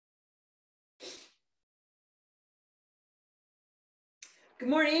Good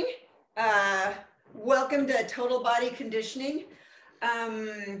morning. Welcome to Total Body Conditioning.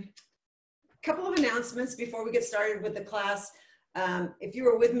 Couple of announcements before we get started with the class. If you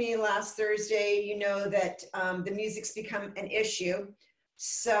were with me last Thursday, you know that the music's become an issue.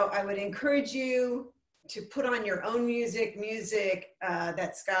 So I would encourage you to put on your own music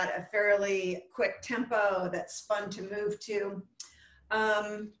that's got a fairly quick tempo, that's fun to move to.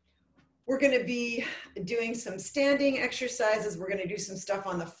 We're going to be doing some standing exercises. We're going to do some stuff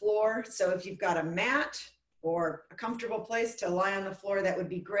on the floor. So if you've got a mat or a comfortable place to lie on the floor, that would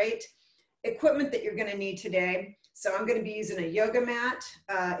be great. Equipment that you're going to need today. So I'm going to be using a yoga mat.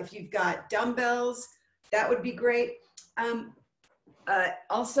 If you've got dumbbells, that would be great.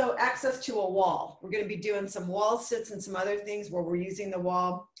 Also access to a wall. We're going to be doing some wall sits and some other things where we're using the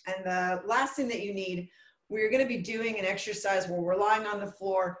wall. And the last thing that you need, we're going to be doing an exercise where we're lying on the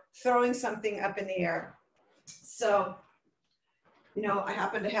floor, throwing something up in the air. So, you know, I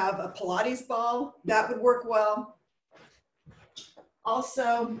happen to have a Pilates ball. That would work well.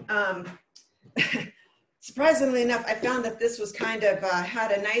 Also, surprisingly enough, I found that this was kind of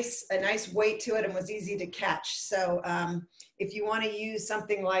had a nice weight to it and was easy to catch. So if you want to use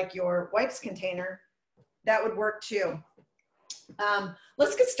something like your wipes container, that would work too.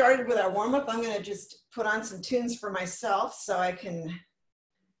 Let's get started with our warm-up. I'm going to just put on some tunes for myself so I can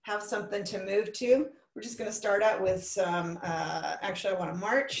have something to move to. We're just going to start out with some, actually I want to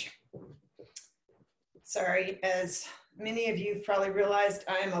march. Sorry, as many of you have probably realized,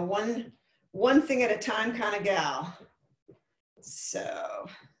 I am a one thing at a time kind of gal. So.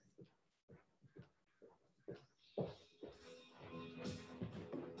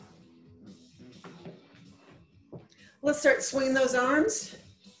 Let's start swinging those arms.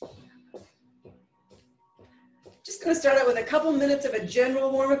 Just going to start out with a couple minutes of a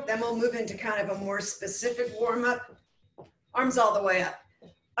general warm-up, then we'll move into kind of a more specific warm-up. Arms all the way up.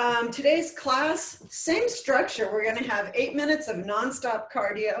 Today's class, same structure. We're going to have 8 minutes of nonstop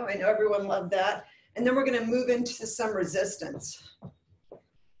cardio. I know everyone loved that. And then we're going to move into some resistance.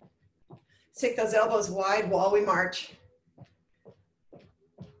 Take those elbows wide while we march.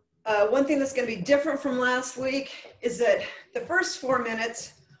 One thing that's going to be different from last week is that the first 4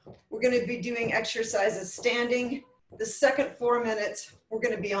 minutes, we're going to be doing exercises standing. The second 4 minutes, we're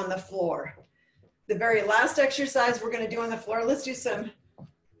going to be on the floor. The very last exercise we're going to do on the floor, let's do some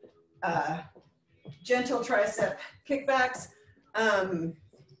gentle tricep kickbacks.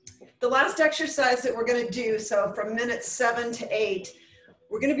 The last exercise that we're going to do, so from minutes 7 to 8,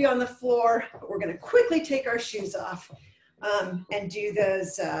 we're going to be on the floor, but we're going to quickly take our shoes off. And do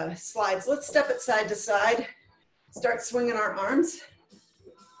those slides. Let's step it side to side. Start swinging our arms.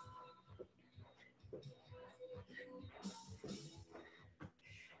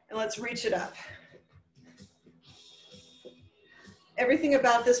 And let's reach it up. Everything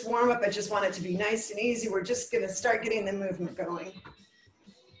about this warm-up, I just want it to be nice and easy. We're just going to start getting the movement going.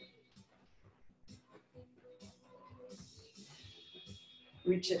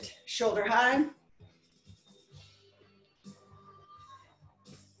 Reach it shoulder high.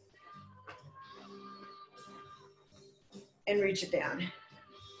 And reach it down.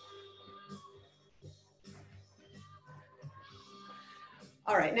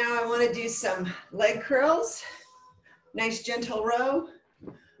 All right, now I want to do some leg curls. Nice gentle row.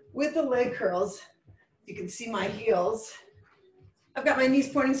 With the leg curls, you can see my heels. I've got my knees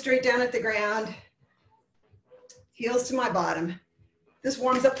pointing straight down at the ground. Heels to my bottom. This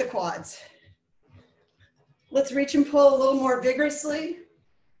warms up the quads. Let's reach and pull a little more vigorously.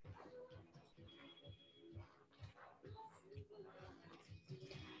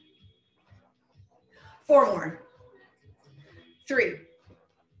 Four more. 3,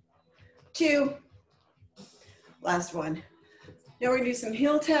 2, last one. Now we're gonna do some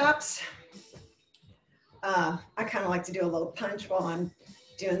heel taps. I kind of like to do a little punch while I'm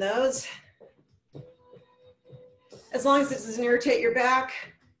doing those. As long as this doesn't irritate your back,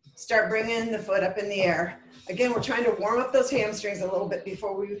 start bringing the foot up in the air. Again, we're trying to warm up those hamstrings a little bit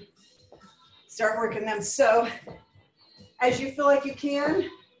before we start working them. So as you feel like you can,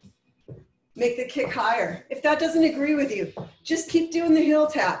 make the kick higher. If that doesn't agree with you, just keep doing the heel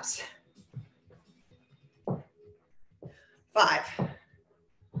taps. 5,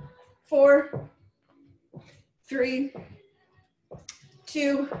 4, 3,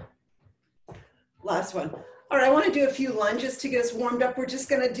 2, last one. All right, I want to do a few lunges to get us warmed up. We're just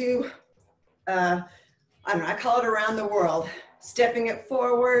going to do, I don't know, I call it around the world. Stepping it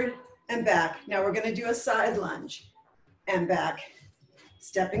forward and back. Now we're going to do a side lunge and back.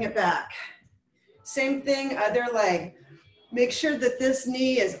 Stepping it back. Same thing, other leg. Make sure that this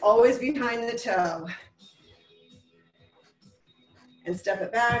knee is always behind the toe. and step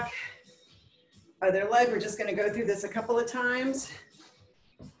it back. Other leg, we're just gonna go through this a couple of times.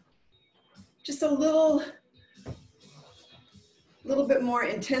 Just a little bit more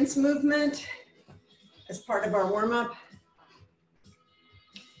intense movement as part of our warm-up.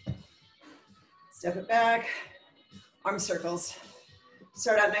 Step it back, arm circles.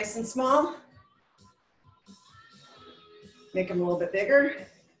 Start out nice and small. Make them a little bit bigger.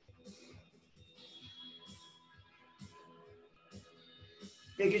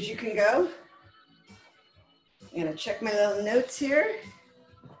 Big as you can go. I'm gonna check my little notes here.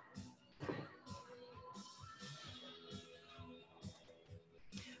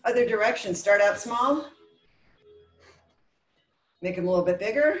 Other direction, start out small. Make them a little bit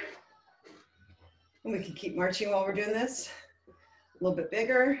bigger. And we can keep marching while we're doing this. A little bit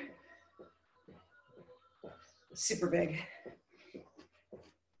bigger. Super big.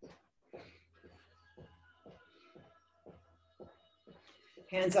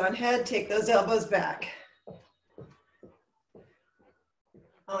 Hands on head, take those elbows back.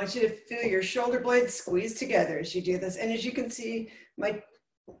 I want you to feel your shoulder blades squeeze together as you do this. And as you can see, my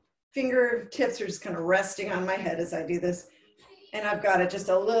fingertips are just kind of resting on my head as I do this. And I've got just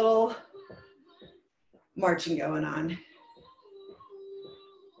a little marching going on.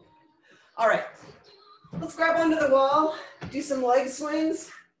 All right, let's grab onto the wall, do some leg swings.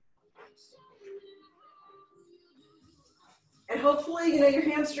 And hopefully, your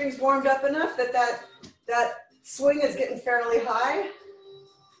hamstrings warmed up enough that swing is getting fairly high.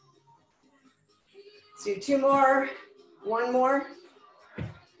 Let's do 2 more, 1 more.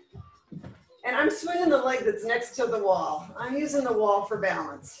 And I'm swinging the leg that's next to the wall. I'm using the wall for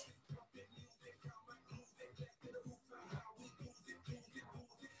balance.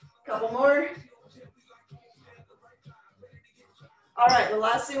 Couple more. All right, the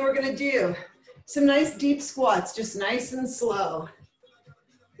last thing we're gonna do, some nice deep squats, just nice and slow.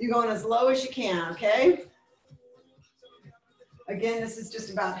 You're going as low as you can, okay? Again, this is just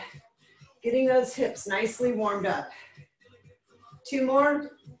about getting those hips nicely warmed up. 2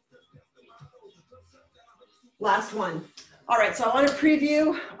 more. Last one. All right, so I want to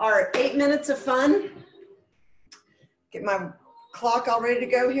preview our 8 minutes of fun. Get my clock all ready to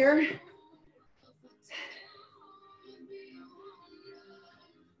go here.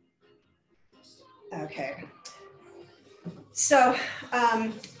 Okay. So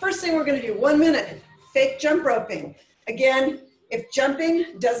first thing we're going to do, 1 minute, fake jump roping. Again, if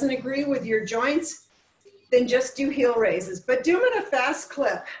jumping doesn't agree with your joints, then just do heel raises, but do them at a fast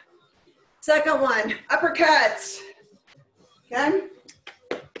clip. Second one, uppercuts. Okay.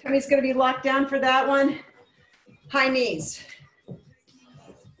 Tummy's going to be locked down for that one. High knees.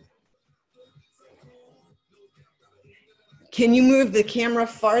 Can you move the camera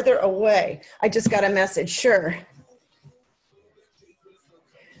farther away? I just got a message, sure.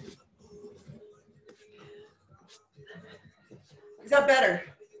 Is that better?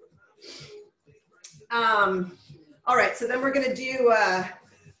 All right, so then we're gonna do,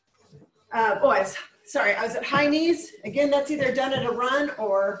 sorry, I was at high knees. Again, that's either done at a run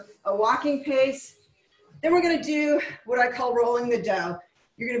or a walking pace. Then we're gonna do what I call rolling the dough.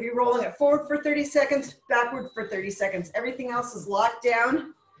 You're gonna be rolling it forward for 30 seconds, backward for 30 seconds. Everything else is locked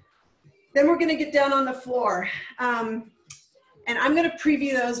down. Then we're gonna get down on the floor. And I'm gonna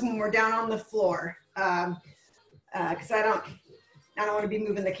preview those when we're down on the floor because I don't wanna be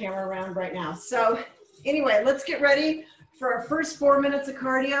moving the camera around right now. So anyway, let's get ready for our first 4 minutes of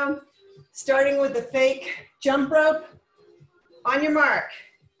cardio, starting with the fake jump rope. On your mark,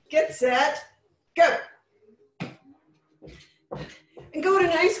 get set, go. And go at a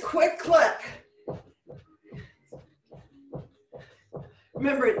nice quick clip.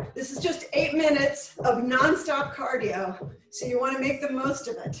 Remember, this is just 8 minutes of nonstop cardio, so you want to make the most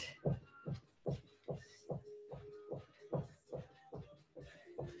of it.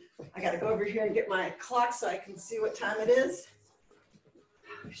 I got to go over here and get my clock so I can see what time it is.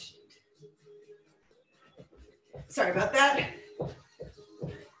 Oh, shoot. Sorry about that.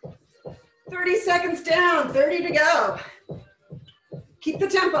 30 seconds down, 30 to go. Keep the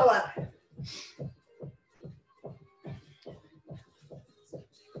tempo up.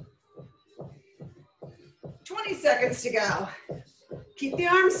 "20 seconds to go. Keep the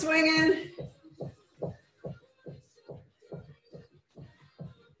arms swinging.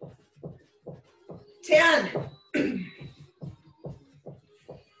 "10.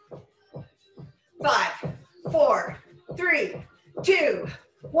 5, 4, 3, 2,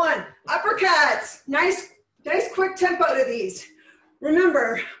 1. Uppercuts. Nice quick tempo to these.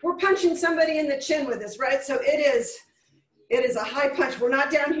 Remember, we're punching somebody in the chin with this, right? So it is a high punch. We're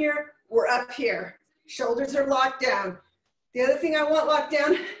not down here, we're up here. Shoulders are locked down. The other thing I want locked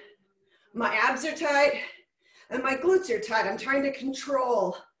down, my abs are tight and my glutes are tight. I'm trying to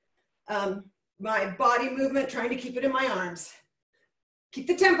control my body movement, trying to keep it in my arms. Keep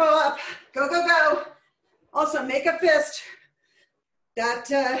the tempo up, go, go, go. Also make a fist.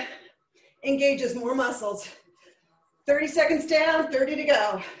 That engages more muscles. 30 seconds down, 30 to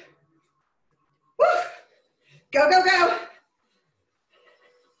go. Woo! Go, go, go.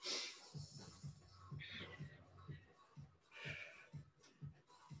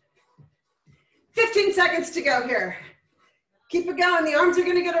 "15 seconds to go here. Keep it going. The arms are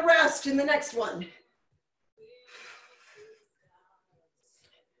going to get a rest in the next one.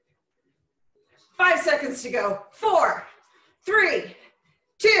 "5 seconds to go. 4, 3,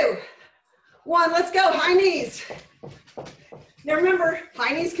 2, 1. Let's go. High knees. Now remember,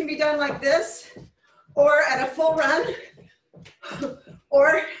 high knees can be done like this, or at a full run,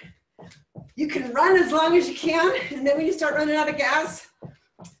 or you can run as long as you can, and then when you start running out of gas,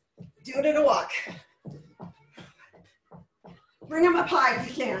 do it at a walk. Bring them up high if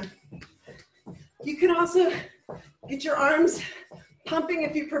you can. You can also get your arms pumping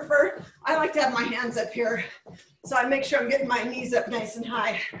if you prefer. I like to have my hands up here, so I make sure I'm getting my knees up nice and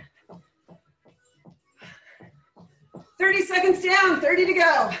high. 30 seconds down, 30 to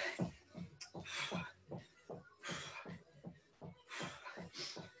go.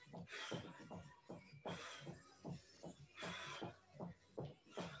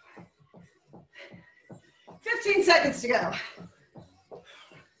 "15 seconds to go.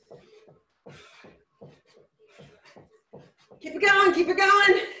 Keep it going, keep it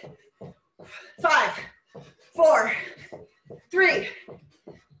going. 5, 4, 3,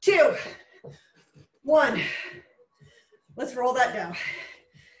 2, 1. Let's roll that down.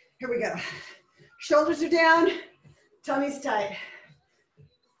 Here we go. Shoulders are down, tummy's tight.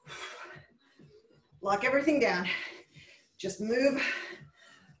 Lock everything down. Just move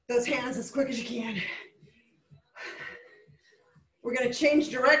those hands as quick as you can. We're going to change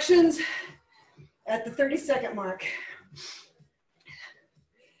directions at the 30-second mark.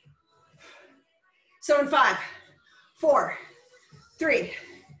 So in 5, 4, 3,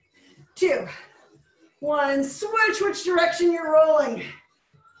 2, 1, switch which direction you're rolling.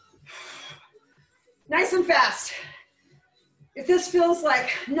 Nice and fast. If this feels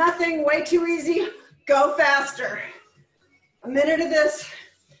like nothing, way too easy, go faster. A minute of this,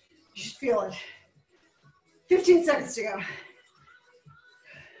 you should feel it. 15 seconds to go.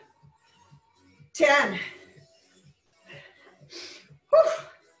 10. Whew.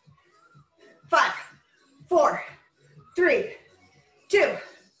 5, 4, 3, 2,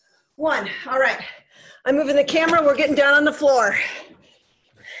 1. All right. I'm moving the camera. We're getting down on the floor.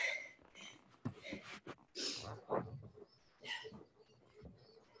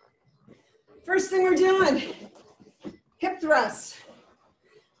 First thing we're doing, hip thrust.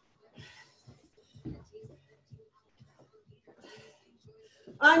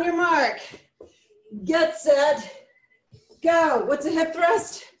 On your mark, get set, go. What's a hip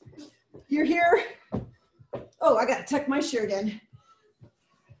thrust? You're here. Oh, I gotta tuck my shirt in.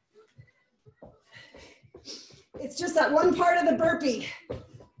 It's just that one part of the burpee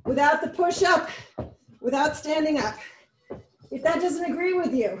without the push up, without standing up. If that doesn't agree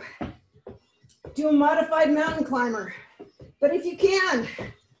with you, do a modified mountain climber. But if you can,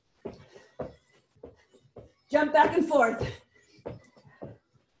 jump back and forth.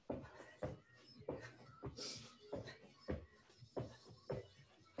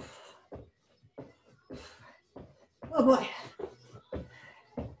 Oh boy.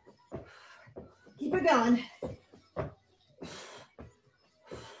 Keep it going.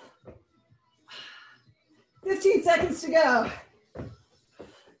 "15 seconds to go.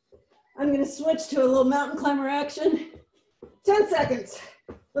 I'm going to switch to a little mountain climber action. 10 seconds.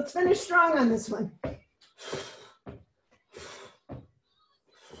 Let's finish strong on this one.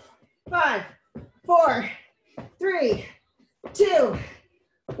 5, 4, 3, 2,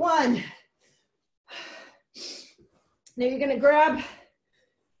 1. Now you're going to grab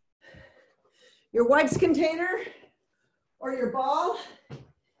your wipes container or your ball,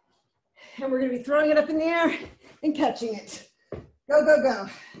 and we're going to be throwing it up in the air and catching it. Go, go, go.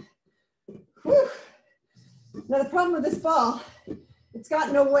 Whew. Now the problem with this ball, it's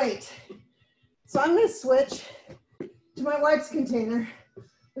got no weight. So I'm going to switch to my wipes container.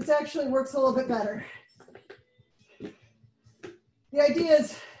 This actually works a little bit better. The idea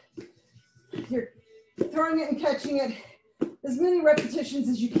is you're throwing it and catching it as many repetitions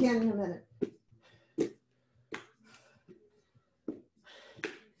as you can in a minute.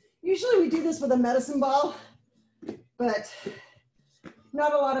 Usually we do this with a medicine ball, but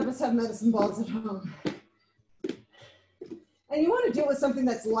not a lot of us have medicine balls at home. And you want to do it with something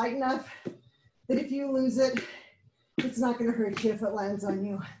that's light enough that if you lose it, it's not going to hurt you if it lands on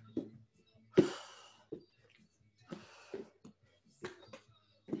you.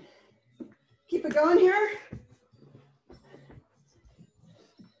 Keep it going here.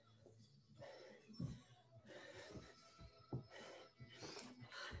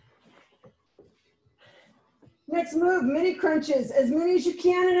 Next move, mini crunches, as many as you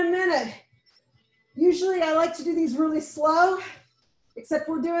can in a minute. Usually I like to do these really slow, except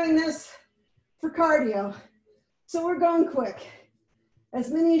we're doing this for cardio. So we're going quick. As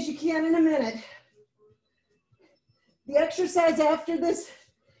many as you can in a minute. The exercise after this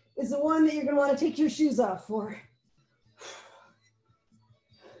is the one that you're gonna wanna take your shoes off for.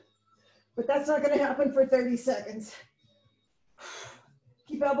 But that's not gonna happen for 30 seconds.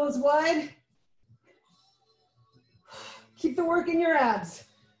 Keep elbows wide. Keep the work in your abs,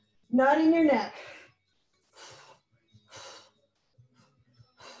 not in your neck.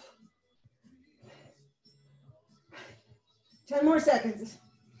 Ten more seconds.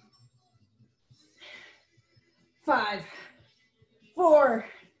 5, 4,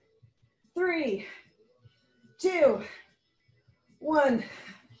 3, 2, 1.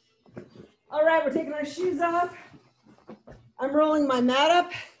 All right, we're taking our shoes off. I'm rolling my mat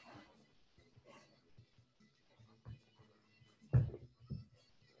up.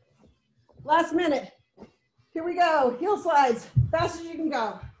 Last minute. Here we go. Heel slides, fast as you can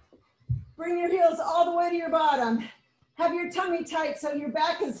go. Bring your heels all the way to your bottom. Have your tummy tight so your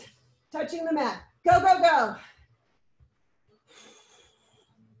back is touching the mat. Go, go, go.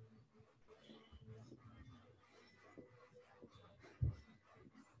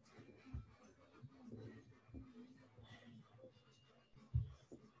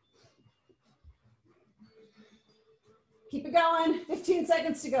 Keep it going, 15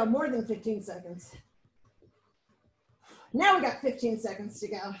 seconds to go, more than 15 seconds. Now we got 15 seconds to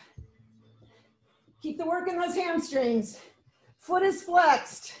go. Keep the work in those hamstrings. Foot is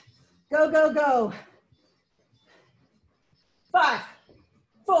flexed. Go, go, go. 5,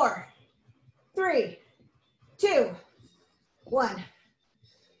 4, 3, 2, 1.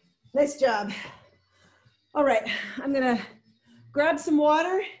 Nice job. All right, I'm gonna grab some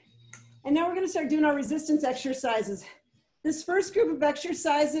water, and now we're gonna start doing our resistance exercises. This first group of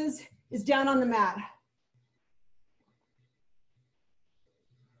exercises is down on the mat.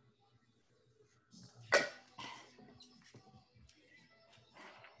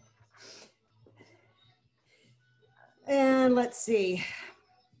 And let's see.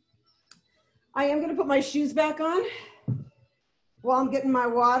 I am gonna put my shoes back on while I'm getting my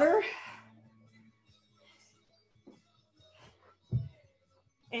water.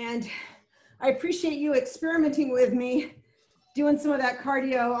 And I appreciate you experimenting with me, doing some of that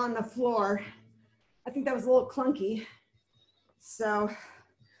cardio on the floor. I think that was a little clunky. So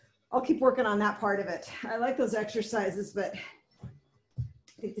I'll keep working on that part of it. I like those exercises, but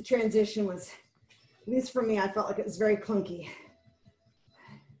I think the transition was, at least for me, I felt like it was very clunky.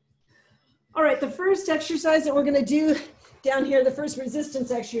 All right, the first exercise that we're gonna do down here, the first resistance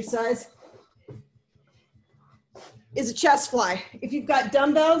exercise, is a chest fly. If you've got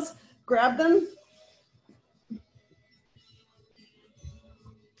dumbbells, grab them.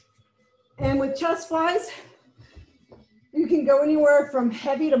 And with chest flies, you can go anywhere from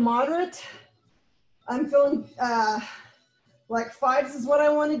heavy to moderate. I'm feeling like 5s is what I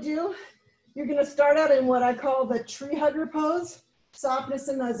want to do. You're going to start out in what I call the tree hugger pose, softness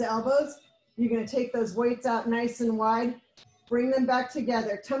in those elbows. You're going to take those weights out nice and wide, bring them back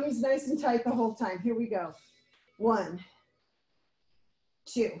together. Tummy's nice and tight the whole time. Here we go. 1,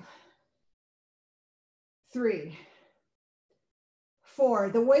 2, 3, 4.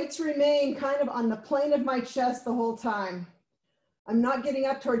 The weights remain kind of on the plane of my chest the whole time. I'm not getting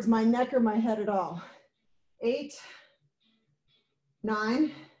up towards my neck or my head at all. 8,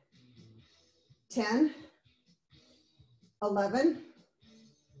 9, 10, 11,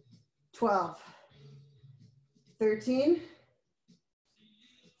 12, 13,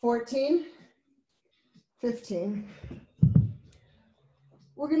 14, 15.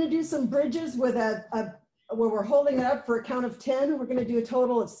 We're going to do some bridges with where we're holding it up for a count of 10. We're going to do a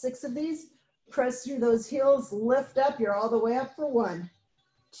total of 6 of these. Press through those heels, lift up. You're all the way up for 1,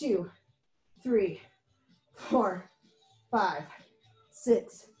 2, 3, 4, 5,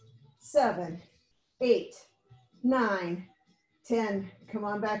 6, 7, 8, 9, 10. Come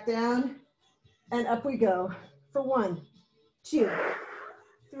on back down. And up we go for 1, 2,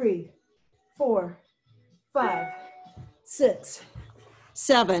 3, 4, 5, 6,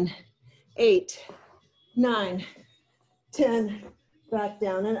 7, 8, 9, 10. Back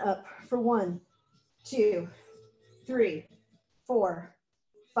down and up for 1, 2, 3, 4,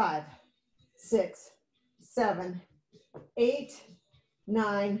 5, 6, 7, 8,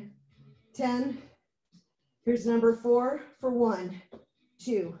 9, 10. Here's number 4 for 1,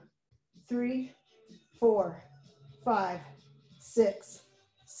 2, 3, 4, 5, 6,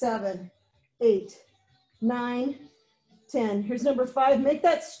 7, 8, 9, 10. Here's number 5. Make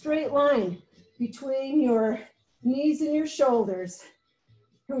that straight line between your knees and your shoulders.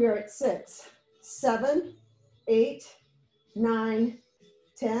 Here we are at 6, 7, 8, 9,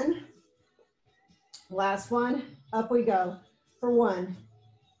 10. Last one. Up we go for 1,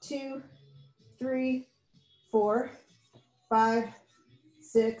 2, 3, 4, 5,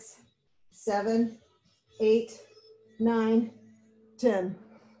 6, 7, 8, 9, 10.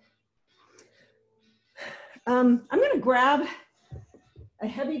 I'm going to grab a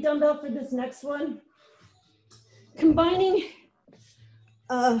heavy dumbbell for this next one. Combining,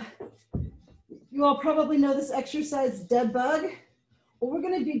 you all probably know this exercise, dead bug. Well, we're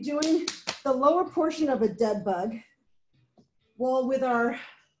going to be doing the lower portion of a dead bug, while with our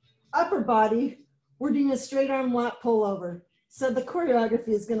upper body, we're doing a straight arm lat pull over. So the choreography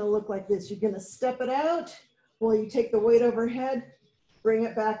is going to look like this. You're going to step it out while you take the weight overhead, bring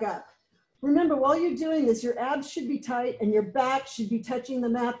it back up. Remember, while you're doing this, your abs should be tight and your back should be touching the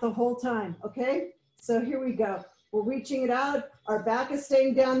mat the whole time, okay? So here we go. We're reaching it out, our back is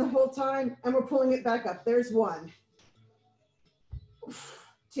staying down the whole time, and we're pulling it back up. There's 1,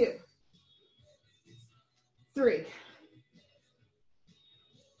 2, 3,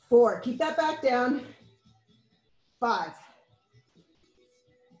 4. Keep that back down. 5,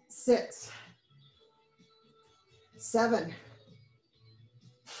 6, 7,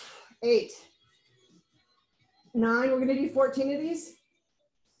 8, 9. We're going to do 14 of these.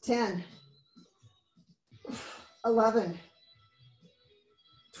 10, 11,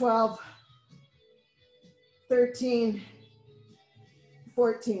 12, 13,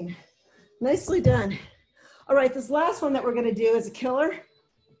 14. Nicely done. All right, this last one that we're going to do is a killer.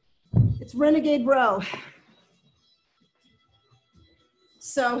 It's renegade row.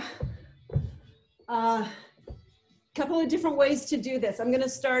 So, couple of different ways to do this. I'm going to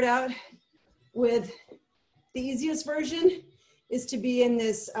start out with the easiest version is to be in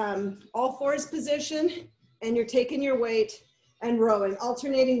this all fours position, and you're taking your weight and rowing,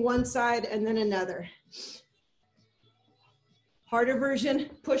 alternating one side and then another. Harder version,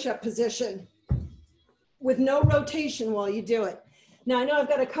 push-up position with no rotation while you do it. Now I know I've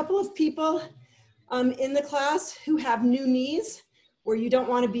got a couple of people in the class who have new knees where you don't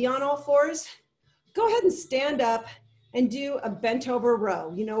want to be on all fours. Go ahead and stand up and do a bent over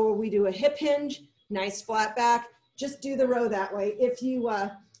row. You know, where we do a hip hinge, nice flat back. Just do the row that way. If you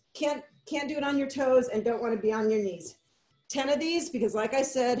can't do it on your toes and don't want to be on your knees. 10 of these, because like I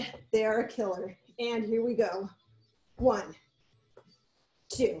said, they are a killer. And here we go. 1,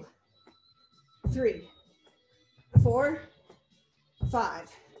 2, 3, 4,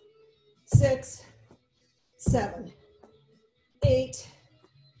 5, 6, 7, 8,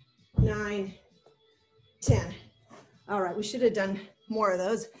 9, 10. All right, we should have done more of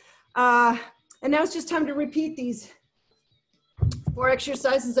those. And now it's just time to repeat these 4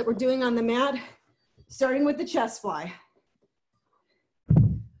 exercises that we're doing on the mat, starting with the chest fly.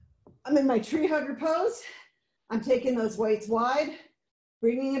 I'm in my tree hugger pose. I'm taking those weights wide,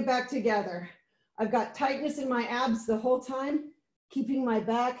 bringing it back together. I've got tightness in my abs the whole time, keeping my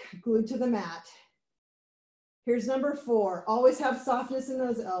back glued to the mat. Here's number 4. Always have softness in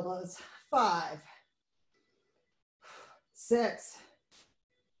those elbows. 5, 6,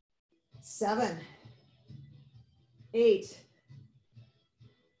 7, 8,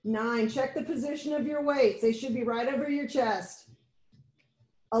 9. Check the position of your weights. They should be right over your chest.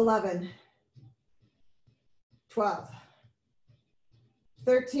 11, 12,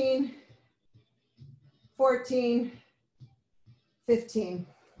 13, 14, 15.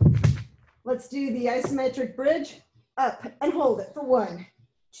 Let's do the isometric bridge. Up and hold it for 1,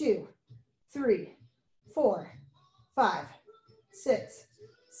 2, 3, 4, 5, 6,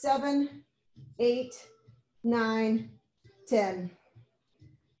 7, 8, 9, 10.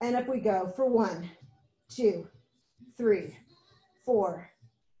 And up we go for 1, 2, 3, 4,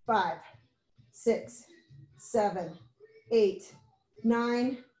 5, 6, 7, 8,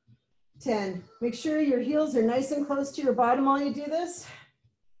 9, 10. Make sure your heels are nice and close to your bottom while you do this.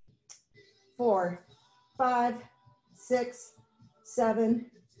 4, 5, 6,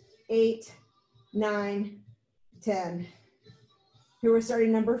 7, 8, 9, 10. Here we're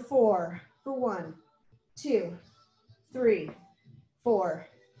starting number 4 for 1, 2, 3, 4,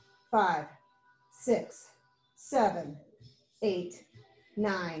 5, 6, 7, 8,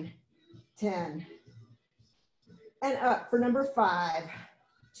 9, 10. and up for number 5,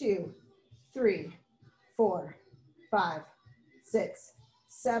 2, 3, 4, 5, 6,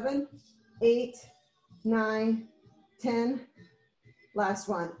 7, 8, 9, 10. Last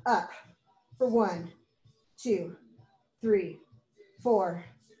one, up for 1, 2, 3, 4,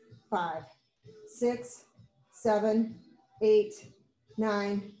 5, 6, 7, 8,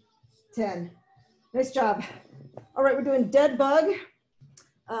 9, 10. Nice job. All right, we're doing dead bug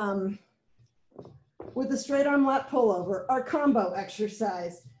with a straight arm lat pullover, our combo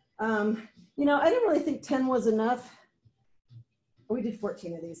exercise. You know, I didn't really think 10 was enough. We did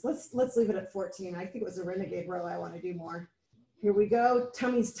 14 of these. Let's leave it at 14. I think it was a renegade row. I want to do more. Here we go.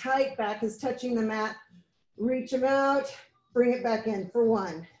 Tummy's tight, back is touching the mat. Reach them out, bring it back in for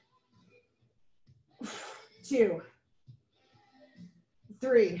 1, 2,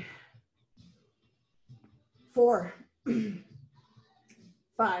 3, 4,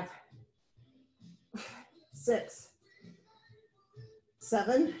 5, 6,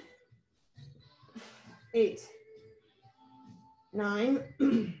 7, 8,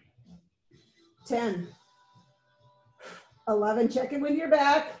 9, 10, 11, check in with your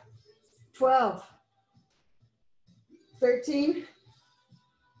back, 12, 13,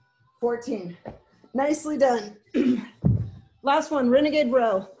 14. Nicely done. Last one, renegade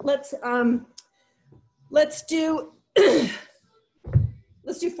row. Let's do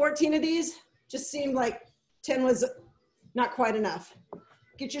let's do 14 of these. Just seemed like 10 was not quite enough.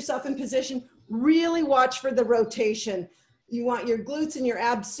 Get yourself in position. Really watch for the rotation. You want your glutes and your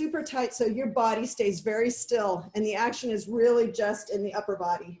abs super tight so your body stays very still and the action is really just in the upper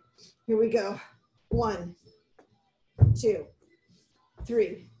body. Here we go. 1, 2,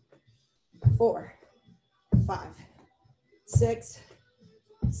 3, 4, 5, 6,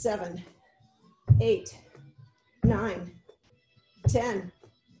 7, 8, 9, 10,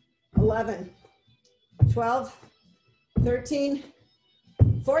 11, 12, 13,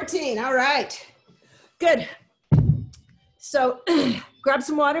 14. All right. Good. So grab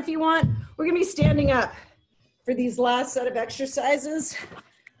some water if you want. We're going to be standing up for these last set of exercises.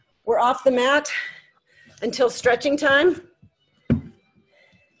 We're off the mat until stretching time.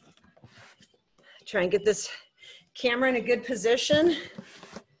 Try and get this camera in a good position.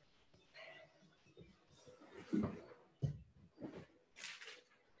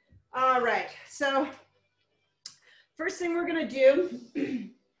 All right, so first thing we're gonna do,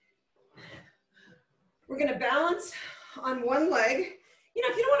 we're gonna balance on one leg. You know,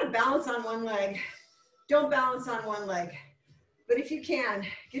 if you don't wanna balance on one leg, don't balance on one leg. But if you can,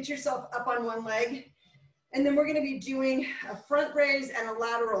 get yourself up on one leg. And then we're gonna be doing a front raise and a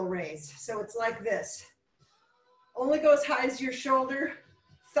lateral raise. So it's like this. Only go as high as your shoulder.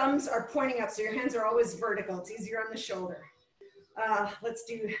 Thumbs are pointing up, so your hands are always vertical. It's easier on the shoulder. Let's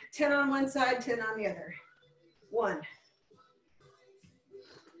do 10 on one side, 10 on the other. 1,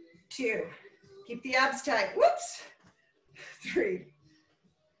 2, keep the abs tight. Whoops. 3,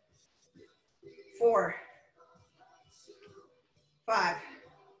 4, 5,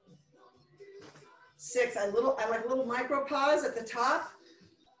 6. I like a little micro pause at the top.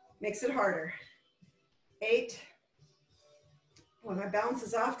 Makes it harder. 8. Oh, my balance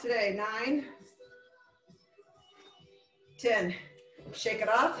is off today. 9, 10. Shake it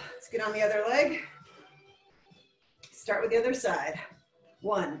off. Let's get on the other leg. Start with the other side.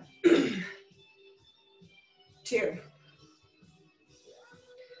 1, 2,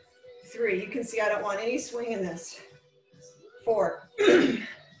 3. You can see I don't want any swing in this. 4,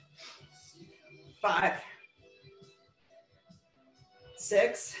 5,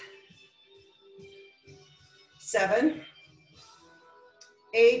 6, 7,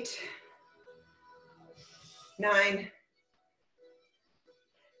 8, 9,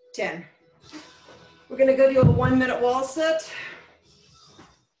 10. We're gonna go do a 1-minute wall sit.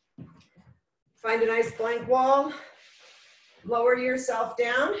 Find a nice blank wall. Lower yourself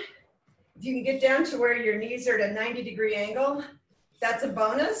down. If you can get down to where your knees are at a 90-degree angle, that's a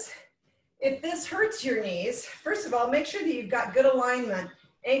bonus. If this hurts your knees, first of all, make sure that you've got good alignment.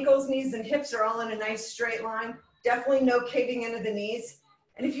 Ankles, knees, and hips are all in a nice straight line. Definitely no caving into the knees.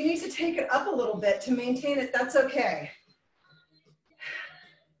 And if you need to take it up a little bit to maintain it, that's okay.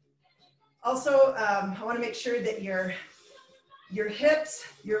 Also, I want to make sure that your hips,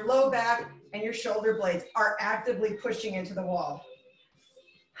 your low back, and your shoulder blades are actively pushing into the wall.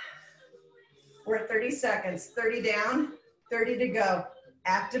 We're at 30 seconds, 30 down, 30 to go.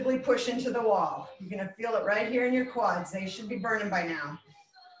 Actively push into the wall. You're gonna feel it right here in your quads. They should be burning by now.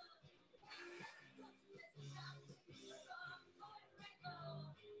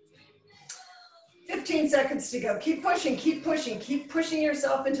 .15 seconds to go. Keep pushing, keep pushing, keep pushing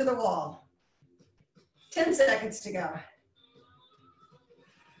yourself into the wall. 10 seconds to go.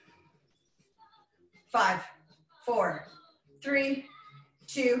 5, 4, 3,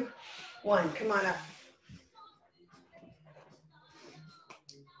 2, 1. Come on up.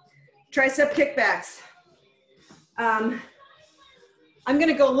 Tricep kickbacks. I'm going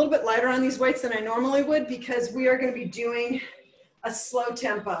to go a little bit lighter on these weights than I normally would because we are going to be doing a slow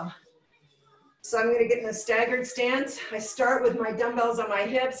tempo. So I'm going to get in a staggered stance. I start with my dumbbells on my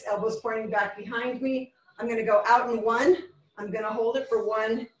hips, elbows pointing back behind me. I'm going to go out in 1. I'm going to hold it for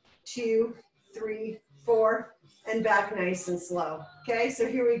 1, 2, 3, 4, and back nice and slow. Okay, so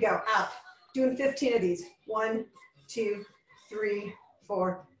here we go. Out. Doing 15 of these. 1, 2, 3,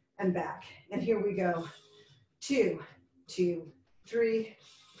 4, and back. And here we go. 2, 2, 3,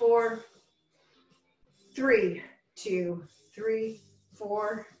 4, 3, 2, 3,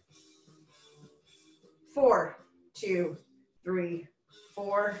 4, 4, 2, 3,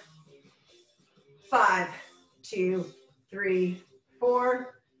 4, 5, 2, 3,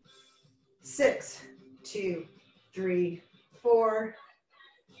 4, 6, 2, 3, 4,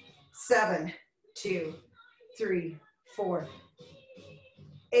 7, 2, 3, 4,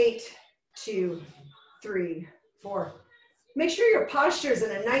 8, 2, 3, 4. Make sure your posture is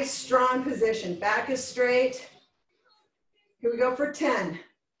in a nice strong position. Back is straight. Here we go for 10,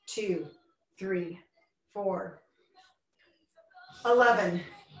 2, 3, 4, 11,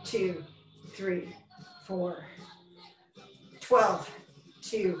 2, 3, 4, 12,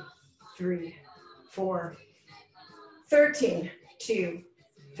 2, 3, 4, 13, 2,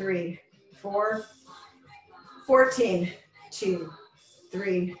 3, 4, 14, 2,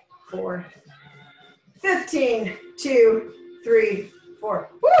 3, 4, 15, 2, 3, 4.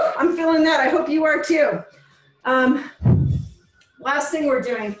 Woo! I'm feeling that. I hope you are too. Last thing we're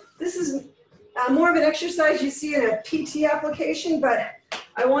doing. This is more of an exercise you see in a PT application, but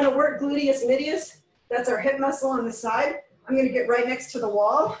I want to work gluteus medius. That's our hip muscle on the side. I'm going to get right next to the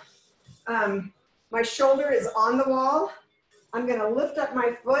wall. My shoulder is on the wall. I'm going to lift up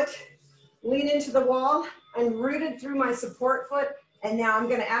my foot, lean into the wall. I'm rooted through my support foot. And now I'm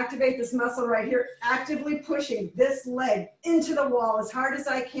going to activate this muscle right here, actively pushing this leg into the wall as hard as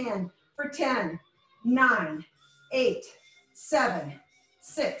I can for 10, 9, 8, 7,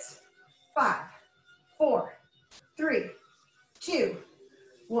 6, 5, 4, 3, 2,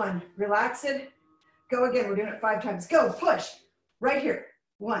 1. Relax it. Go again. We're doing it 5 times. Go. Push. Right here.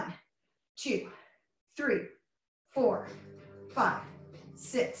 1, 2, 3, 4, 5,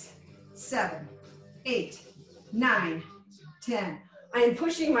 6, 7, 8, 9, 10. I am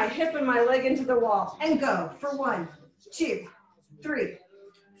pushing my hip and my leg into the wall. And go for 1, 2, 3,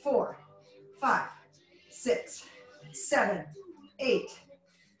 4, 5, 6, 7, 8,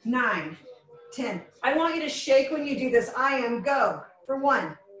 9, 10. I want you to shake when you do this. I am go for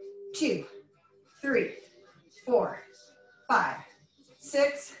 1, 2, 3, 4, 5,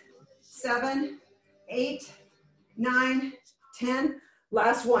 6, 7, 8, 9, 10.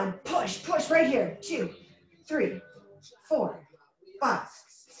 Last one. Push, push right here. 2, 3, 4, 5,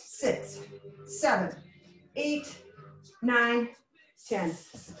 6, 7, 8, 9, 10.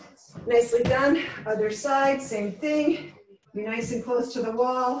 Nicely done. Other side, same thing. Be nice and close to the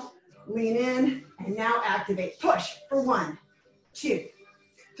wall. Lean in, and now activate. Push for 1, 2,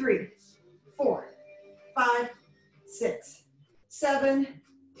 3, 4, 5, 6, 7,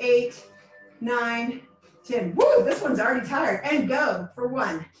 8, 9, 10. Woo, this one's already tired. And go for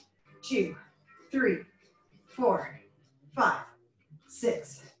 1, 2, 3, 4, 5,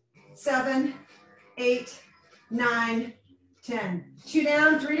 6, 7, 8, 9, 10. 2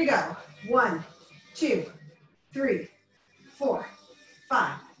 down, 3 to go. 1, 2, 3, 4,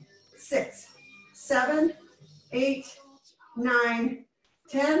 5, 6, 7, 8, 9,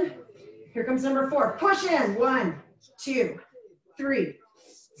 10. Here comes number 4. Push in. 1, 2, 3,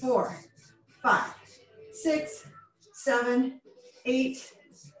 4, 5, 6, 7, 8,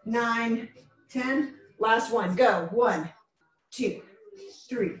 9, 10. Last one. Go. 1, 2,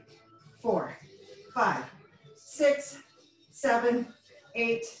 3, 4, 5, 6, 7,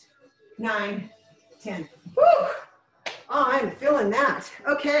 8, 9, 10. Woo! Oh, I'm feeling that.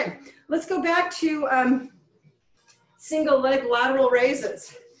 Okay, let's go back to single leg lateral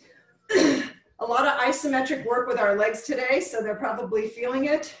raises. A lot of isometric work with our legs today, so they're probably feeling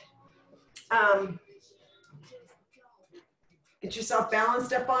it. Get yourself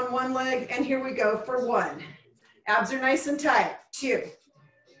balanced up on one leg, and here we go for 1. Abs are nice and tight. 2,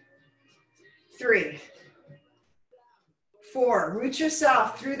 3, 4. Root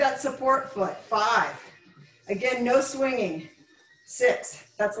yourself through that support foot. 5. Again, no swinging. 6.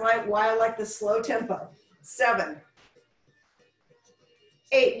 That's why I like the slow tempo. 7.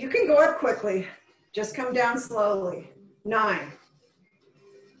 8. You can go up quickly. Just come down slowly. 9,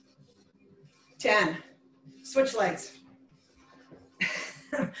 10. Switch legs.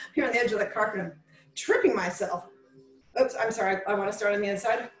 Here on the edge of the carpet, I'm tripping myself. Oops, I'm sorry. I want to start on the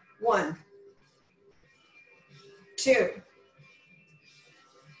inside. 1, 2,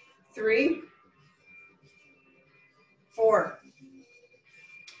 3, 4,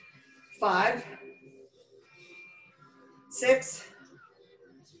 5, 6,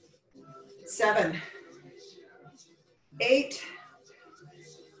 7, 8,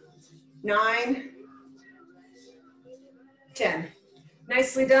 9, 10.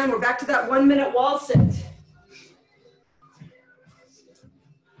 Nicely done. We're back to that 1-minute wall sit.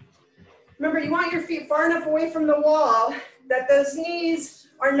 Remember, you want your feet far enough away from the wall that those knees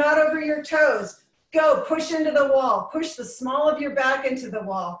are not over your toes. Go, push into the wall. Push the small of your back into the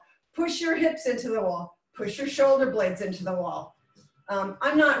wall. Push your hips into the wall. Push your shoulder blades into the wall.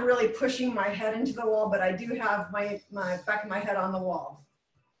 I'm not really pushing my head into the wall, but I do have my back of my head on the wall.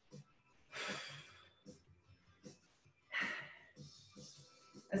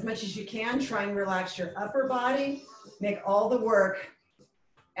 As much as you can, try and relax your upper body. Make all the work.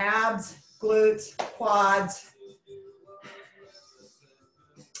 Abs, glutes, quads,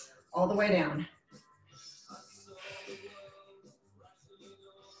 all the way down.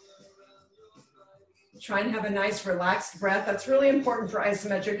 Try and have a nice relaxed breath. That's really important for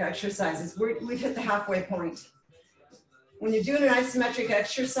isometric exercises. We've hit the halfway point. When you're doing an isometric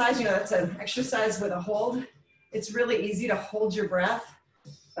exercise, you know, that's an exercise with a hold. It's really easy to hold your breath,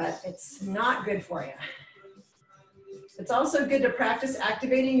 but it's not good for you. It's also good to practice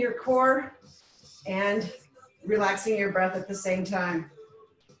activating your core and relaxing your breath at the same time.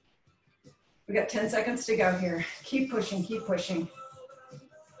 We got 10 seconds to go here. Keep pushing, keep pushing.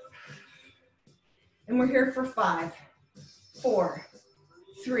 And we're here for 5, 4,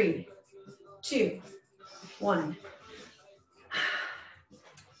 3, 2, 1.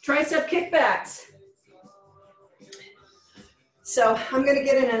 Tricep kickbacks. So I'm going to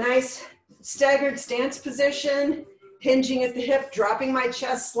get in a nice staggered stance position, hinging at the hip, dropping my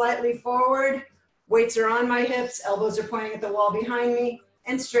chest slightly forward. Weights are on my hips, elbows are pointing at the wall behind me,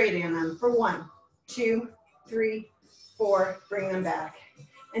 and straight in them for 1, 2, 3, 4. Bring them back.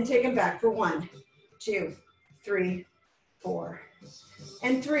 And take them back for 1, 2, 3, 4.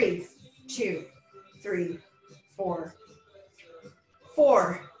 And 3, 2, 3, 4.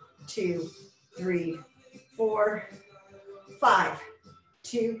 4, 2, 3, 4. 5,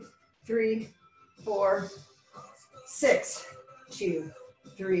 2, 3, 4. 6, 2,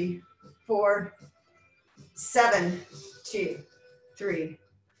 3, 4. 7, 2, 3,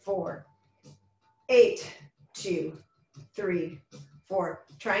 4. 8, 2, 3, 4.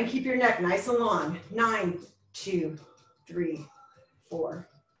 Try and keep your neck nice and long. 9, 2, 3, 4.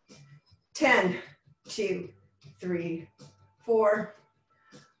 10, 2, 3, 4.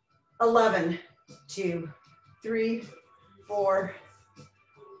 11, 2, 3, 4.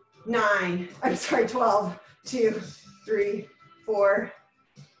 12, 2, 3, 4.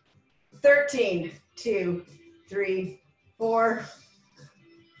 13, 2, 3, 4.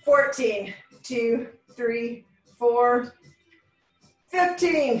 14, 2, 3, 4.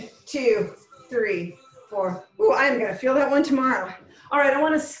 15, 2, 3, 4. Ooh, I'm gonna feel that one tomorrow. All right, I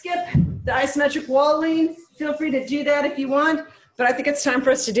wanna skip the isometric wall lean. Feel free to do that if you want, but I think it's time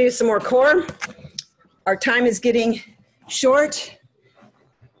for us to do some more core. Our time is getting short.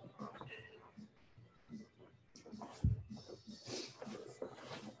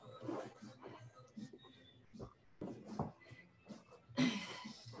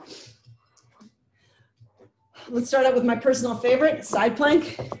 Let's start out with my personal favorite, side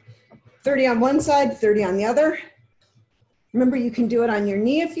plank. 30 on one side, 30 on the other. Remember, you can do it on your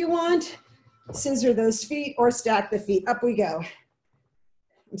knee if you want. Scissor those feet or stack the feet. Up we go.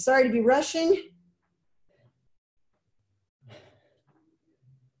 I'm sorry to be rushing,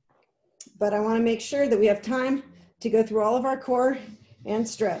 but I want to make sure that we have time to go through all of our core and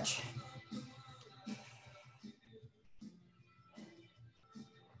stretch.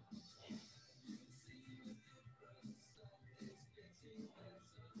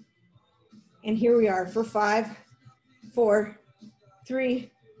 And here we are for 5, 4,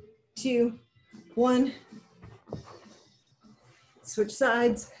 3, 2, 1. Switch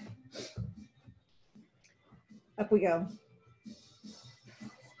sides. Up we go.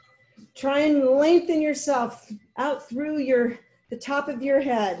 Try and lengthen yourself out through the top of your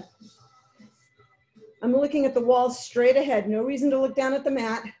head. I'm looking at the wall straight ahead. No reason to look down at the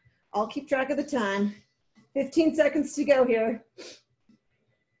mat. I'll keep track of the time. 15 seconds to go here.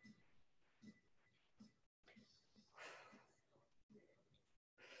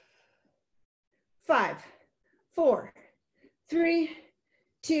 5, 4, 3,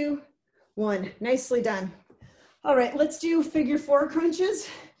 2, 1. Nicely done. All right, let's do figure 4 crunches.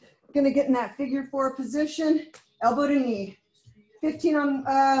 Gonna get in that figure 4 position, elbow to knee. 15 on,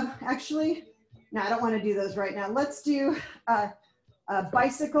 actually, no, I don't wanna do those right now. Let's do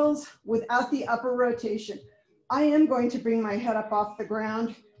bicycles without the upper rotation. I am going to bring my head up off the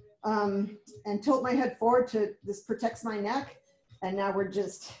ground and tilt my head forward to, this protects my neck. And now we're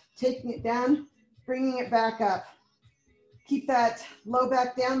just taking it down, bringing it back up. Keep that low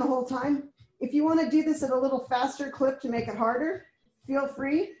back down the whole time. If you wanna do this at a little faster clip to make it harder, feel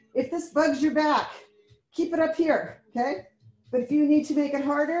free. If this bugs your back, keep it up here, okay? But if you need to make it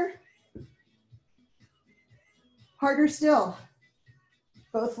harder still,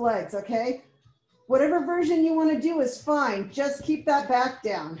 both legs, okay? Whatever version you wanna do is fine, just keep that back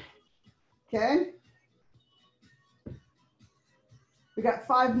down, okay? We got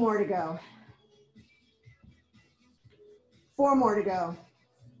 5 more to go. 4 more to go.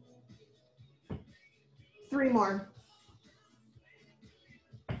 3 more.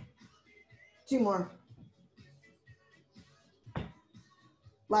 2 more.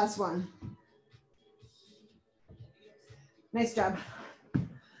 Last one. Nice job.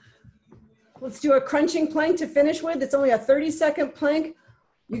 Let's do a crunching plank to finish with. It's only a 30-second plank.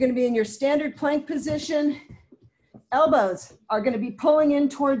 You're gonna be in your standard plank position. Elbows are gonna be pulling in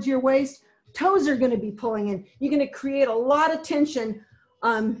towards your waist. Toes are gonna be pulling in. You're gonna create a lot of tension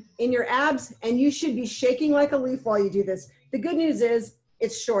in your abs, and you should be shaking like a leaf while you do this. The good news is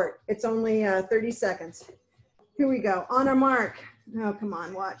it's short. It's only 30 seconds. Here we go, on our mark. Oh, come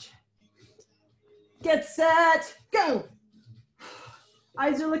on, watch. Get set, go.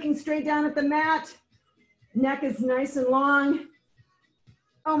 Eyes are looking straight down at the mat. Neck is nice and long.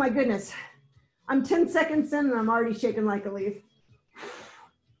 Oh my goodness. I'm 10 seconds in and I'm already shaking like a leaf.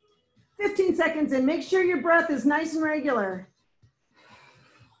 15 seconds in, make sure your breath is nice and regular.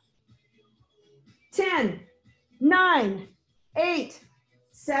 10, 9, 8,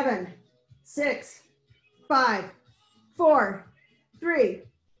 7, 6, 5, 4, 3,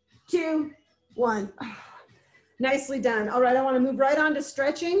 2, 1. Nicely done. All right, I want to move right on to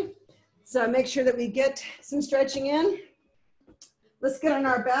stretching. So make sure that we get some stretching in. Let's get on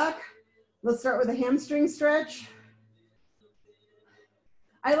our back. Let's start with a hamstring stretch.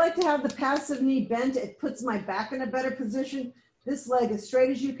 I like to have the passive knee bent. It puts my back in a better position. This leg as straight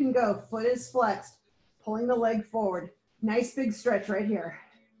as you can go. Foot is flexed, pulling the leg forward. Nice big stretch right here.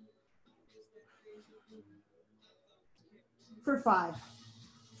 For 5,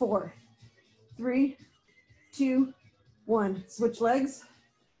 4, 3, 2, 1. Switch legs.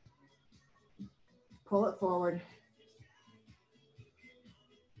 Pull it forward.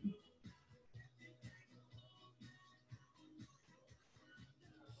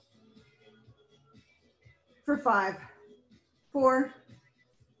 For 5, 4,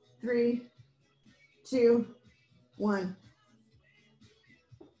 3, 2, 1.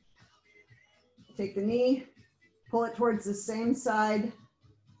 Take the knee, pull it towards the same side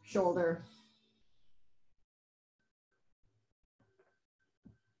shoulder.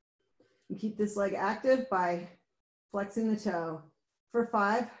 And keep this leg active by flexing the toe. For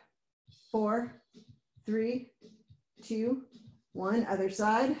 5, 4, 3, 2, 1. Other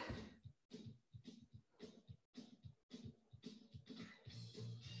side.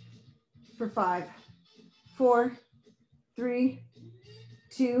 For 5, 4, 3,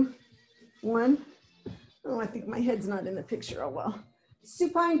 2, 1. Oh, I think my head's not in the picture. Oh, well.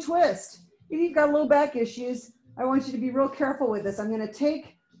 Supine twist. If you've got low back issues, I want you to be real careful with this. I'm going to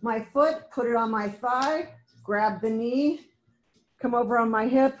take my foot, put it on my thigh, grab the knee, come over on my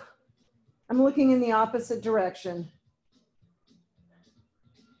hip. I'm looking in the opposite direction.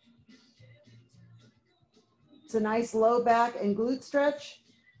 It's a nice low back and glute stretch.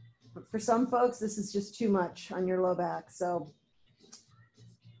 But for some folks, this is just too much on your low back. So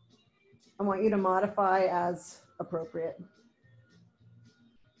I want you to modify as appropriate.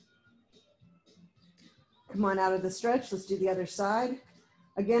 Come on out of the stretch. Let's do the other side.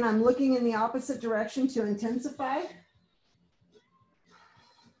 Again, I'm looking in the opposite direction to intensify.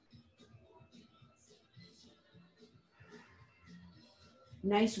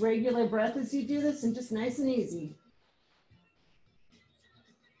 Nice regular breath as you do this, and just nice and easy.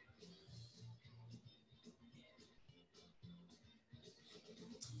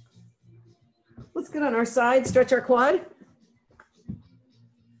 Let's get on our side, stretch our quad.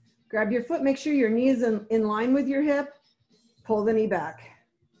 Grab your foot, make sure your knee is in line with your hip. Pull the knee back.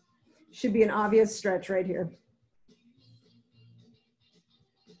 Should be an obvious stretch right here.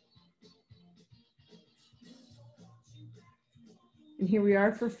 And here we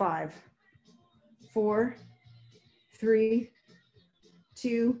are for 5, 4, 3,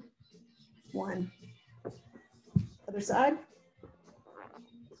 2, 1. Other side.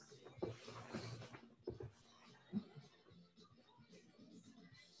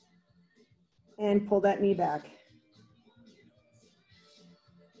 And pull that knee back.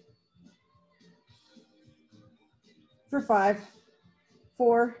 For 5,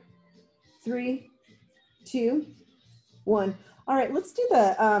 4, 3, 2, 1. All right, let's do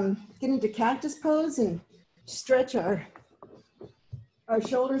the get into cactus pose and stretch our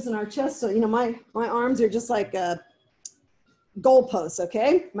shoulders and our chest. So, you know, my arms are just like goalposts,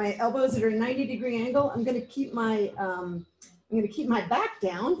 okay? My elbows are at a 90-degree angle. I'm gonna keep my back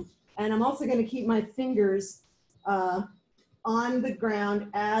down, and I'm also gonna keep my fingers on the ground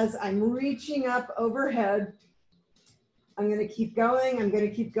as I'm reaching up overhead. I'm gonna keep going, I'm gonna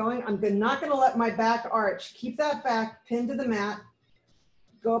keep going. I'm not gonna let my back arch. Keep that back pinned to the mat.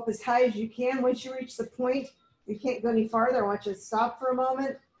 Go up as high as you can. Once you reach the point, you can't go any farther. I want you to stop for a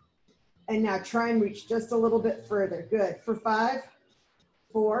moment. And now try and reach just a little bit further. Good. For 5,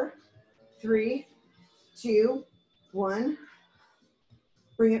 4, 3, 2, 1.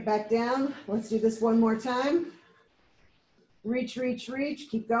 Bring it back down. Let's do this one more time. Reach, reach, reach.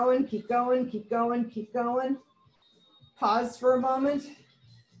 Keep going, keep going, keep going, keep going. Pause for a moment.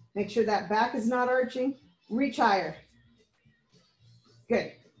 Make sure that back is not arching. Reach higher.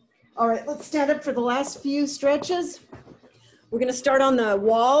 Good. All right, let's stand up for the last few stretches. We're going to start on the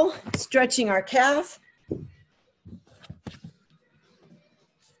wall, stretching our calf.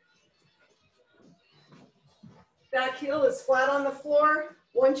 Back heel is flat on the floor.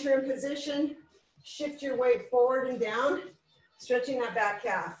 Once you're in position, shift your weight forward and down, stretching that back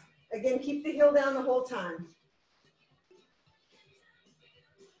calf. Again, keep the heel down the whole time.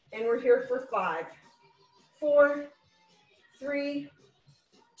 And we're here for 5, 4, 3,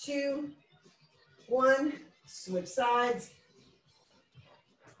 2, 1. Switch sides.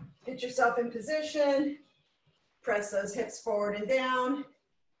 Get yourself in position. Press those hips forward and down.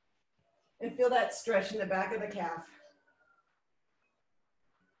 And feel that stretch in the back of the calf.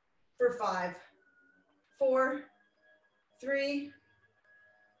 For 5, 4, 3,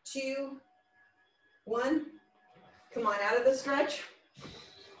 2, 1. Come on, out of the stretch.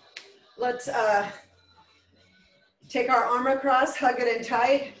 Let's take our arm across, hug it in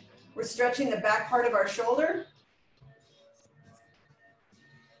tight. We're stretching the back part of our shoulder.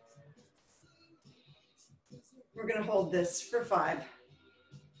 We're going to hold this for 5,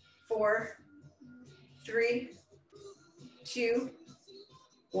 4, 3, 2,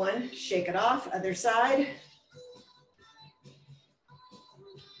 1. Shake it off. Other side.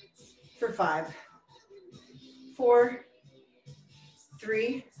 For 5, 4,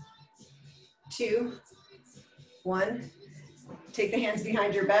 3, 2, 1. Take the hands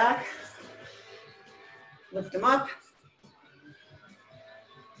behind your back. Lift them up.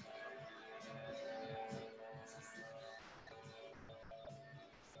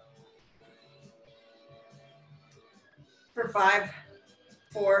 For 5,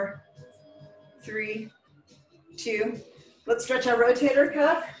 4, 3, 2. Let's stretch our rotator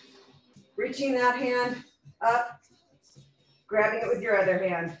cuff. Reaching that hand up, grabbing it with your other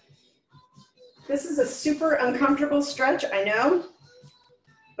hand. This is a super uncomfortable stretch, I know,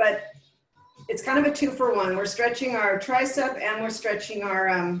 but it's kind of a 2-for-1. We're stretching our tricep and we're stretching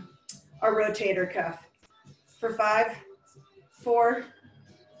our rotator cuff. For 5, 4,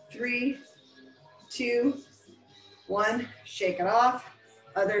 3, 2, 1. Shake it off.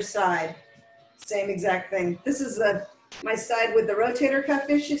 Other side. Same exact thing. This is my side with the rotator cuff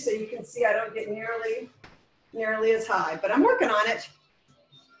issue, so you can see I don't get nearly as high, but I'm working on it.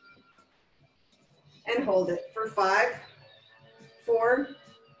 And hold it for 5, 4,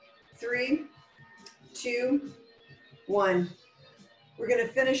 3, 2, 1. We're going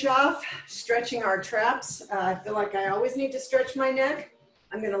to finish off stretching our traps. I feel like I always need to stretch my neck.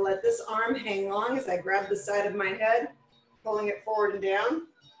 I'm going to let this arm hang long as I grab the side of my head, pulling it forward and down.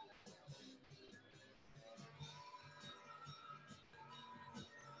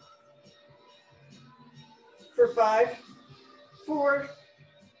 For 5, 4,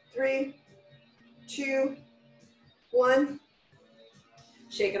 3, 2, 1.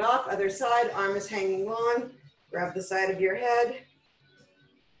 Shake it off. Other side. Arm is hanging long. Grab the side of your head,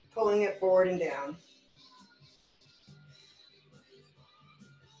 pulling it forward and down.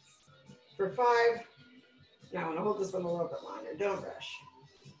 For 5. Now I want to hold this one a little bit longer. Don't rush.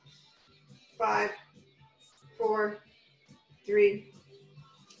 5, 4, 3,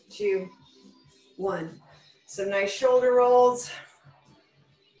 2, 1. Some nice shoulder rolls.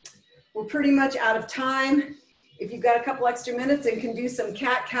 We're pretty much out of time. If you've got a couple extra minutes and can do some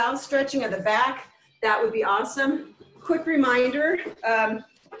cat-cow stretching of the back, that would be awesome. Quick reminder,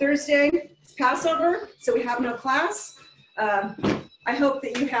 Thursday is Passover, so we have no class. I hope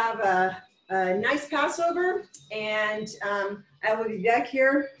that you have a nice Passover, and I will be back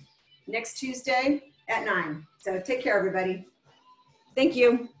here next Tuesday at 9. So take care, everybody. Thank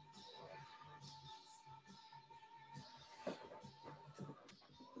you.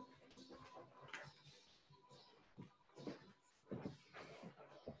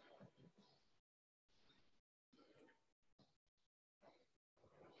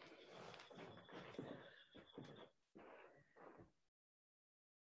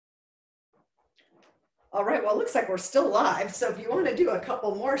 All right, well, it looks like we're still live. So if you want to do a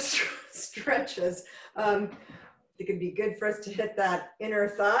couple more stretches, it could be good for us to hit that inner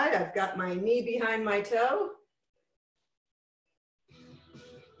thigh. I've got my knee behind my toe.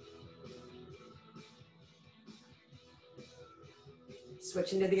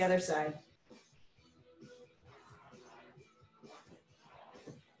 Switching to the other side.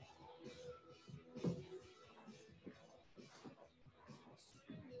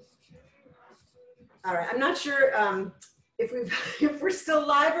 All right, I'm not sure if we're still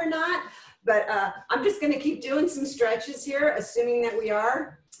live or not, but I'm just going to keep doing some stretches here, assuming that we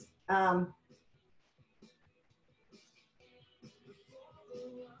are.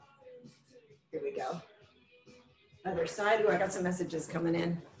 Here we go. Other side. Oh, I got some messages coming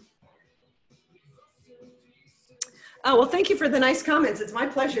in. Oh, well, thank you for the nice comments. It's my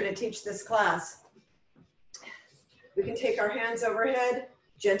pleasure to teach this class. We can take our hands overhead,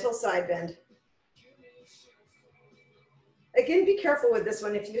 gentle side bend. Again, be careful with this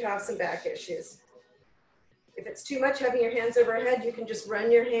one if you have some back issues. If it's too much having your hands overhead, you can just run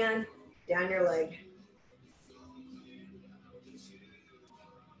your hand down your leg.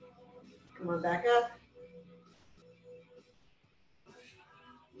 Come on, back up.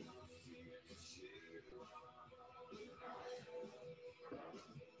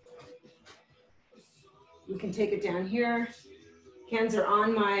 You can take it down here. Hands are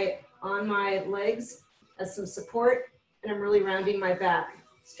on my legs as some support. And I'm really rounding my back,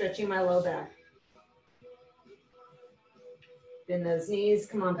 stretching my low back. Bend those knees,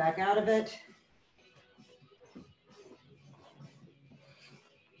 come on back out of it.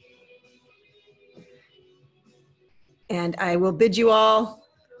 And I will bid you all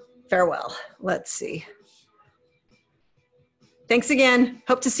farewell. Let's see. Thanks again.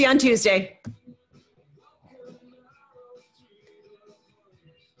 Hope to see you on Tuesday.